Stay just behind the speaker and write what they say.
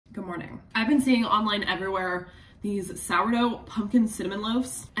Good morning. I've been seeing online everywhere these sourdough pumpkin cinnamon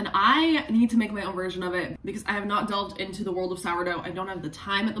loaves, and I need to make my own version of it because I have not delved into the world of sourdough. I don't have the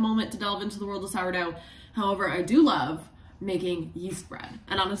time at the moment to delve into the world of sourdough. However, I do love making yeast bread,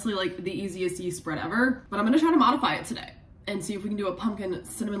 and honestly, like the easiest yeast bread ever. But I'm gonna try to modify it today and see if we can do a pumpkin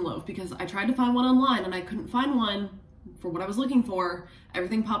cinnamon loaf, because I tried to find one online and I couldn't find one for what I was looking for.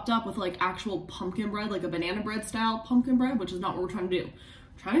 Everything popped up with like actual pumpkin bread, like a banana bread style pumpkin bread, which is not what we're trying to do.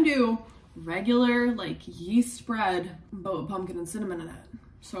 We're trying to do regular like yeast bread, but with pumpkin and cinnamon in it.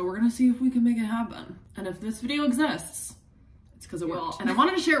 So we're gonna see if we can make it happen. And if this video exists, it's because it will. And I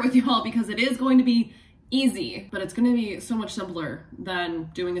wanted to share it with you all because it is going to be easy, but it's gonna be so much simpler than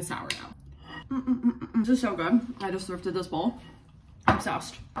doing a sourdough. This is so good. I just thrifted this bowl. I'm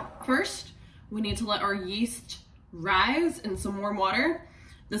obsessed. First, we need to let our yeast rise in some warm water.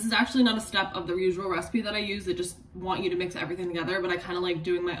 This is actually not a step of the usual recipe that I use. I just want you to mix everything together, but I kind of like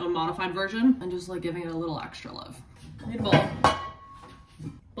doing my own modified version and just like giving it a little extra love. I need a bowl.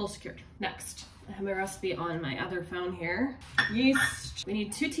 Bowl secured. Next, I have my recipe on my other phone here. Yeast. We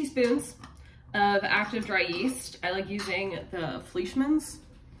need 2 teaspoons of active dry yeast. I like using the Fleischmann's.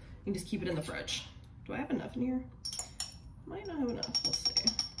 You can just keep it in the fridge. Do I have enough in here? Might not have enough. We'll see.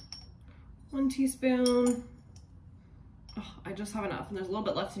 1 teaspoon. Oh, I just have enough, and there's a little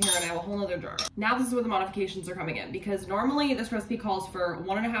bit left in here, and I have a whole nother jar. Now this is where the modifications are coming in, because normally this recipe calls for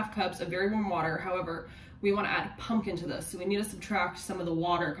 1.5 cups of very warm water. However, we want to add pumpkin to this, so we need to subtract some of the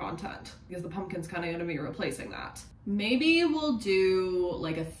water content because the pumpkin's kind of going to be replacing that. Maybe we'll do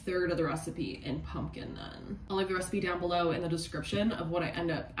like 1/3 of the recipe in pumpkin then. I'll leave the recipe down below in the description of what I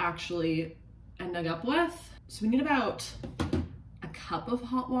end up actually ending up with. So we need about a cup of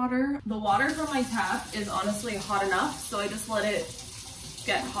hot water. The water from my tap is honestly hot enough, so I just let it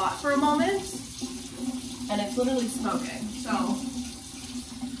get hot for a moment, and it's literally smoking. So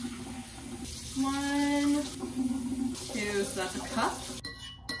 1, 2, so that's a cup.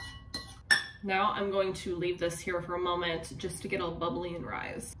 Now I'm going to leave this here for a moment just to get all bubbly and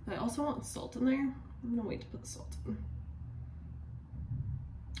rise. I also want salt in there. I'm gonna wait to put the salt in.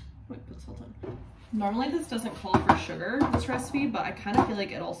 Wait, put salt in. Normally this doesn't call for sugar, this recipe, but I kind of feel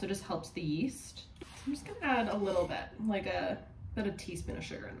like it also just helps the yeast. So I'm just gonna add a little bit, like about a teaspoon of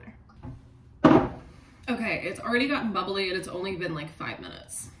sugar in there. Okay, it's already gotten bubbly and it's only been like 5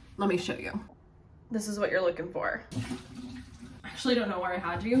 minutes. Let me show you. This is what you're looking for. I actually don't know where I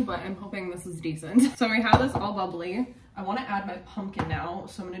had you, but I'm hoping this is decent. So we have this all bubbly. I want to add my pumpkin now,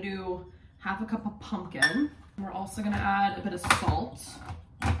 so I'm gonna do 1/2 cup of pumpkin. We're also gonna add a bit of salt.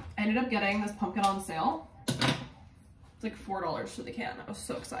 I ended up getting this pumpkin on sale. It's like $4 for the can. I was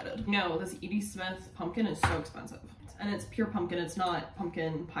so excited. No, this Edie Smith pumpkin is so expensive. And it's pure pumpkin, it's not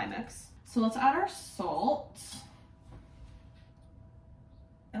pumpkin pie mix. So let's add our salt.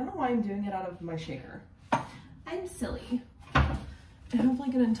 I don't know why I'm doing it out of my shaker. I'm silly. I have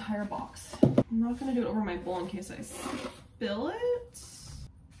like an entire box. I'm not gonna do it over my bowl in case I spill it.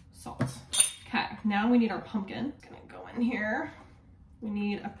 Salt. Okay, now we need our pumpkin. It's gonna go in here. We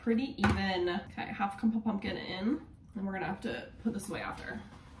need a pretty even, okay, 1/2 cup of pumpkin in, and we're gonna have to put this away after.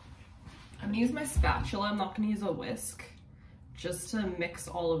 I'm gonna use my spatula. I'm not gonna use a whisk, just to mix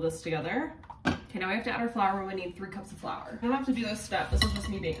all of this together. Okay, now we have to add our flour. We need 3 cups of flour. I don't have to do this step. This is just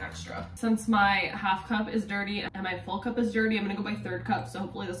me being extra. Since my 1/2 cup is dirty and my full cup is dirty, I'm gonna go by 1/3 cup, so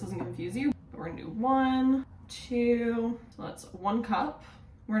hopefully this doesn't confuse you. But we're gonna do 1, 2, so that's 1 cup.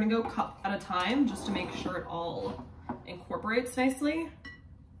 We're gonna go cup at a time just to make sure it all incorporates nicely.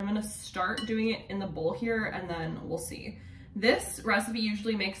 I'm gonna start doing it in the bowl here and then we'll see. This recipe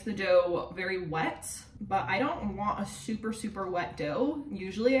usually makes the dough very wet, but I don't want a super wet dough.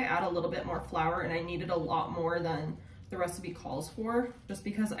 Usually I add a little bit more flour, and I need it a lot more than the recipe calls for, just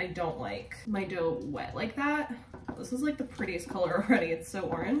because I don't like my dough wet like that. This is like the prettiest color already. It's so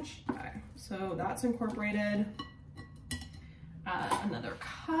orange. Okay, so that's incorporated. Another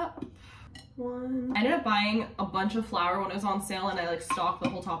cup. 1. I ended up buying a bunch of flour when it was on sale, and I like stocked the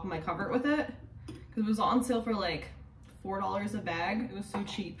whole top of my cupboard with it because it was on sale for like $4 a bag. It was so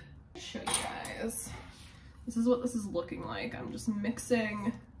cheap. I'll show you guys. This is what this is looking like. I'm just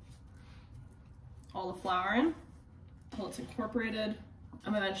mixing all the flour in until it's incorporated.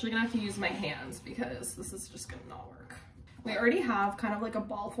 I'm eventually gonna have to use my hands because this is just gonna not work. We already have kind of like a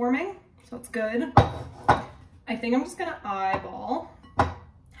ball forming, so that's good. I think I'm just gonna eyeball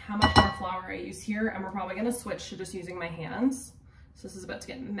how much more flour I use here, and we're probably gonna switch to just using my hands. So this is about to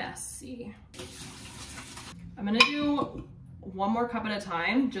get messy. I'm gonna do 1 more cup at a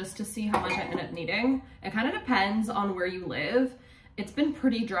time just to see how much I end up needing. It kind of depends on where you live. It's been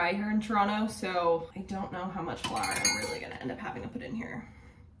pretty dry here in Toronto, so I don't know how much flour I'm really gonna end up having to put in here.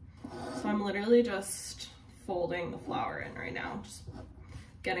 literally just folding the flour in right now, just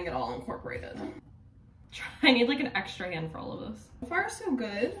getting it all incorporated. I need like an extra hand for all of this. So far, so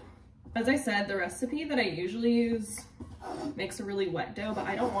good. As I said, the recipe that I usually use makes a really wet dough, but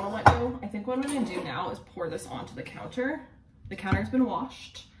I don't want a wet dough. I think what I'm gonna do now is pour this onto the counter. The counter's been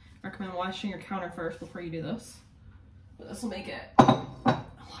washed. I recommend washing your counter first before you do this. But this will make it a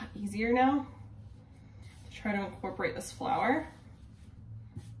lot easier now to try to incorporate this flour.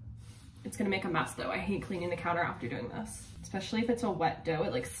 It's gonna make a mess though. I hate cleaning the counter after doing this, especially if it's a wet dough,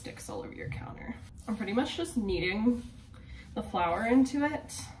 it like sticks all over your counter. I'm pretty much just kneading the flour into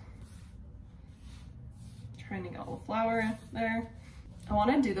it. Trying to get all the flour there. I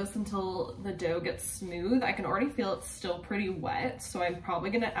wanna do this until the dough gets smooth. I can already feel it's still pretty wet, so I'm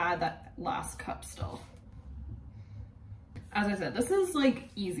probably gonna add that last cup still. As I said, this is like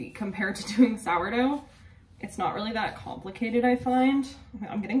easy compared to doing sourdough. It's not really that complicated, I find.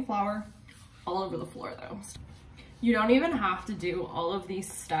 I'm getting flour all over the floor though. You don't even have to do all of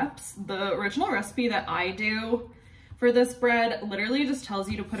these steps. The original recipe that I do for this bread literally just tells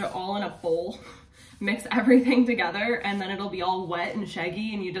you to put it all in a bowl, mix everything together, and then it'll be all wet and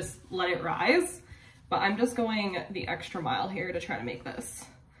shaggy and you just let it rise. But I'm just going the extra mile here to try to make this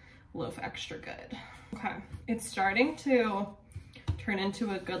loaf extra good. Okay, it's starting to turn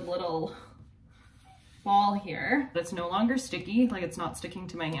into a good little ball here. It's no longer sticky, like it's not sticking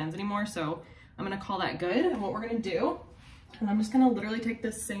to my hands anymore, so I'm gonna call that good. And what we're gonna do, and I'm just gonna literally take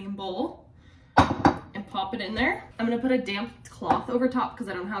this same bowl and pop it in there. I'm gonna put a damp cloth over top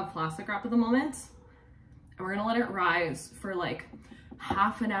because I don't have plastic wrap at the moment. And we're gonna let it rise for like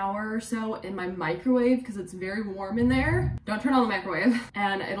half an hour or so in my microwave because it's very warm in there. Don't turn on the microwave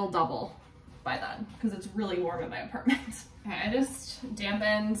and it'll double by then because it's really warm in my apartment. Okay, I just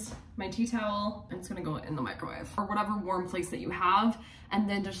dampened my tea towel and it's gonna go in the microwave or whatever warm place that you have, and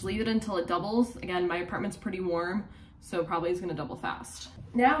then just leave it until it doubles. Again, my apartment's pretty warm, so probably it's gonna double fast.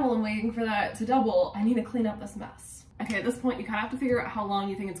 Now while I'm waiting for that to double, I need to clean up this mess. Okay, at this point you kind of have to figure out how long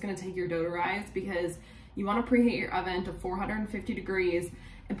you think it's gonna take your dough to rise because you wanna preheat your oven to 450 degrees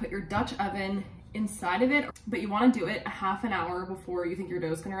and put your Dutch oven inside of it, but you wanna do it a half an hour before you think your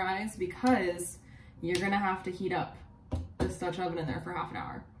dough's gonna rise because you're gonna have to heat up this Dutch oven in there for half an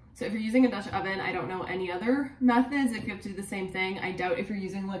hour. So if you're using a Dutch oven, I don't know any other methods if you have to do the same thing. I doubt if you're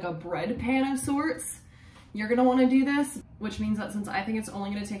using like a bread pan of sorts, you're gonna wanna do this, which means that since I think it's only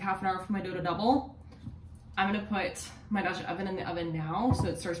gonna take half an hour for my dough to double, I'm gonna put my Dutch oven in the oven now so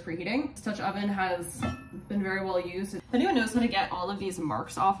it starts preheating. This Dutch oven has been very well used. If anyone knows how to get all of these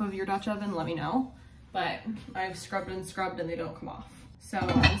marks off of your Dutch oven, let me know. But I've scrubbed and they don't come off. So I'm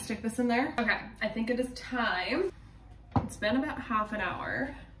gonna stick this in there. Okay, I think it is time. It's been about half an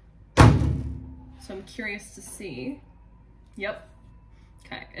hour. So I'm curious to see. Yep.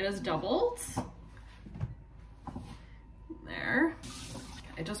 Okay, it has doubled. There.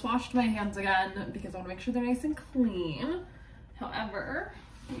 I just washed my hands again because I want to make sure they're nice and clean. However,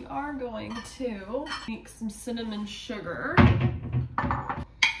 we are going to make some cinnamon sugar. I'm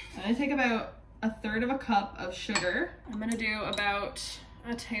gonna take about 1/3 of a cup of sugar. I'm gonna do about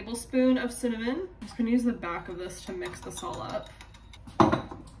a tablespoon of cinnamon. I'm just gonna use the back of this to mix this all up.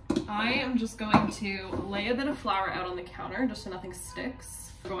 I am just going to lay a bit of flour out on the counter just so nothing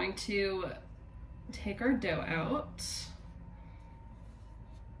sticks. We're going to take our dough out.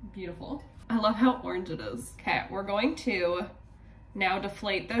 Beautiful. I love how orange it is. Okay, we're going to now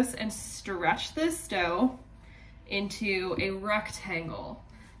deflate this and stretch this dough into a rectangle.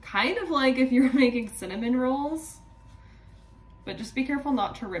 Kind of like if you were making cinnamon rolls, but just be careful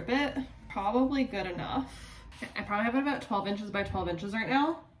not to rip it. Probably good enough. I probably have it about 12 inches by 12 inches right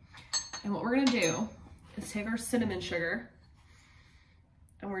now. And what we're gonna do is take our cinnamon sugar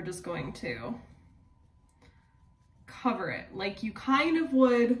and we're just going to cover it like you kind of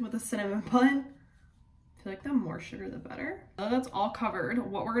would with a cinnamon bun. I feel like the more sugar, the better. So that's all covered.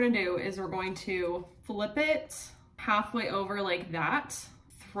 What we're gonna do is we're going to flip it halfway over like that,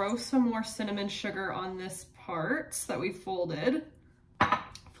 throw some more cinnamon sugar on this part that we folded,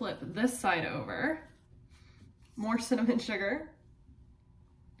 flip this side over, more cinnamon sugar,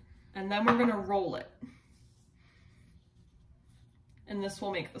 and then we're gonna roll it. And this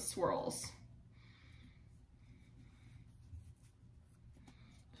will make the swirls.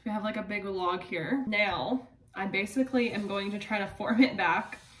 So we have like a big log here. Now, I basically am going to try to form it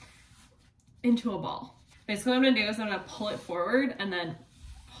back into a ball. Basically what I'm gonna do is I'm gonna pull it forward and then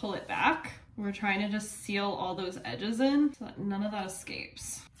pull it back. We're trying to just seal all those edges in so that none of that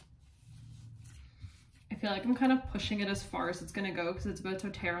escapes. I feel like I'm kind of pushing it as far as it's gonna go because it's about to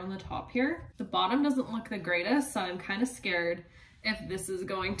tear on the top here. The bottom doesn't look the greatest, so I'm kind of scared if this is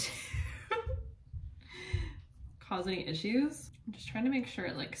going to cause any issues. I'm just trying to make sure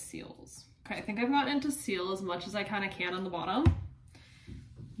it like seals. Okay, I think I've gotten it to seal as much as I kind of can on the bottom.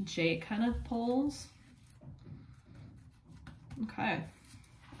 Jake kind of pulls. Okay.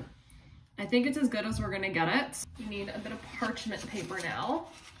 I think it's as good as we're gonna get it. We need a bit of parchment paper now.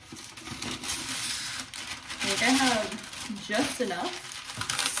 I think I have just enough.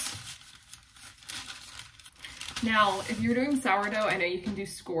 Now, if you're doing sourdough, I know you can do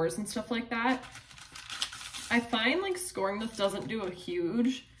scores and stuff like that. I find like scoring this doesn't do a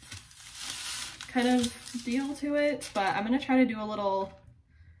huge kind of deal to it, but I'm gonna try to do a little,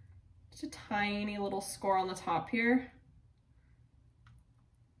 just a tiny little score on the top here.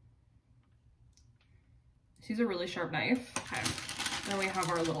 Just use a really sharp knife. Okay, then we have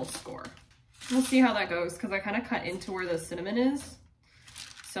our little score. We'll see how that goes because I kind of cut into where the cinnamon is.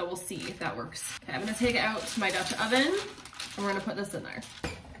 So we'll see if that works. Okay, I'm gonna take it out to my Dutch oven and we're gonna put this in there.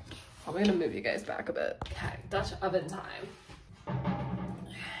 Probably gonna move you guys back a bit. Okay, Dutch oven time.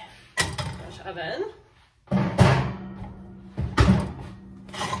 Dutch oven. I'm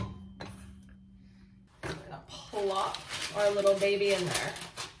gonna plop our little baby in there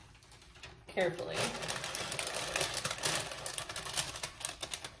carefully.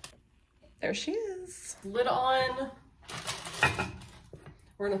 There she is. Lid on.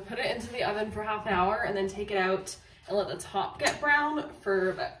 We're gonna put it into the oven for half an hour and then take it out and let the top get brown for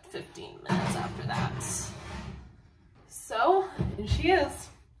about 15 minutes after that. So, and she is.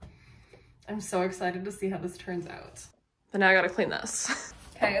 I'm so excited to see how this turns out. But now I gotta clean this.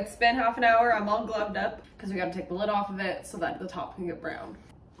 Okay, it's been half an hour. I'm all gloved up because we gotta take the lid off of it so that the top can get brown.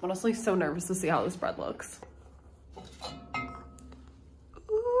 I'm honestly so nervous to see how this bread looks.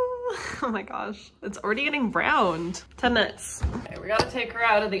 Oh my gosh, it's already getting browned. 10 minutes. Okay, we gotta take her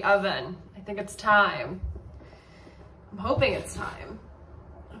out of the oven. I think it's time. I'm hoping it's time.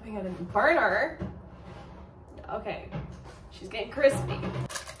 I'm hoping I didn't burn her. Okay, she's getting crispy.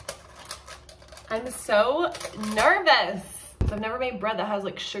 I'm so nervous. I've never made bread that has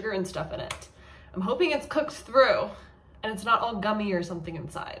like sugar and stuff in it. I'm hoping it's cooked through and it's not all gummy or something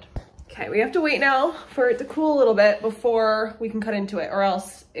inside. Okay, we have to wait now for it to cool a little bit before we can cut into it, or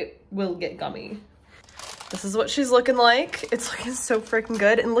else it will get gummy. This is what she's looking like. It's looking so freaking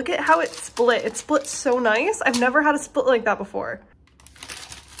good. And look at how it split. It split so nice. I've never had a split like that before.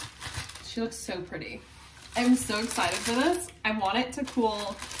 She looks so pretty. I'm so excited for this. I want it to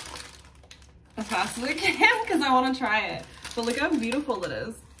cool as fast as I can because I want to try it. But look how beautiful it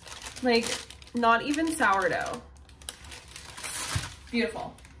is. Like, not even sourdough.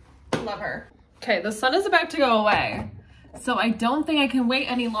 Beautiful. Love her. Okay, the sun is about to go away, so I don't think I can wait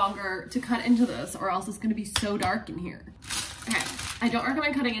any longer to cut into this, or else it's gonna be so dark in here. Okay, I don't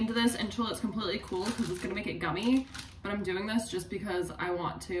recommend cutting into this until it's completely cool because it's gonna make it gummy, but I'm doing this just because I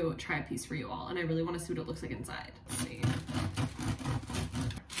want to try a piece for you all, and I really want to see what it looks like inside. Let's see.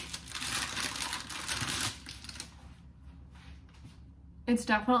 It's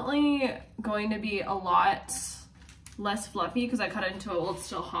definitely going to be a lot less fluffy because I cut it into it while it's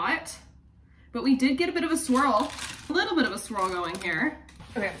still hot. But we did get a bit of a swirl, going here.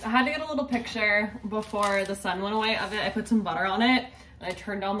 Okay, I had to get a little picture before the sun went away of it. I put some butter on it and I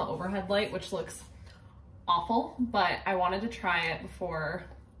turned down the overhead light, which looks awful, but I wanted to try it before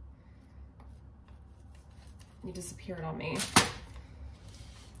you disappeared on me.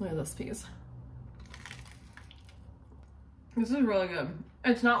 Look at this piece. This is really good.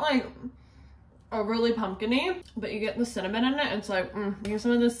 It's not like overly pumpkin-y, but you get the cinnamon in it. It's like, you get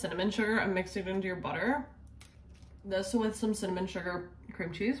some of this cinnamon sugar and mix it into your butter. This with some cinnamon sugar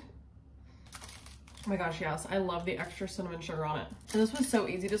cream cheese. Oh my gosh, yes. I love the extra cinnamon sugar on it. And this was so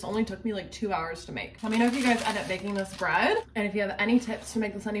easy. This only took me like 2 hours to make. Let me know if you guys end up making this bread. And if you have any tips to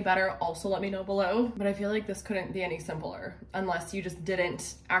make this any better, also let me know below. But I feel like this couldn't be any simpler unless you just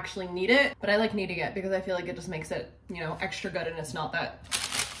didn't actually knead it. But I like kneading it because I feel like it just makes it, you know, extra good and it's not that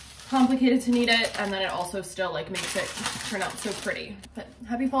complicated to knead it, and then it also still like makes it turn out so pretty. But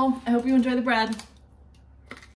happy fall. I hope you enjoy the bread.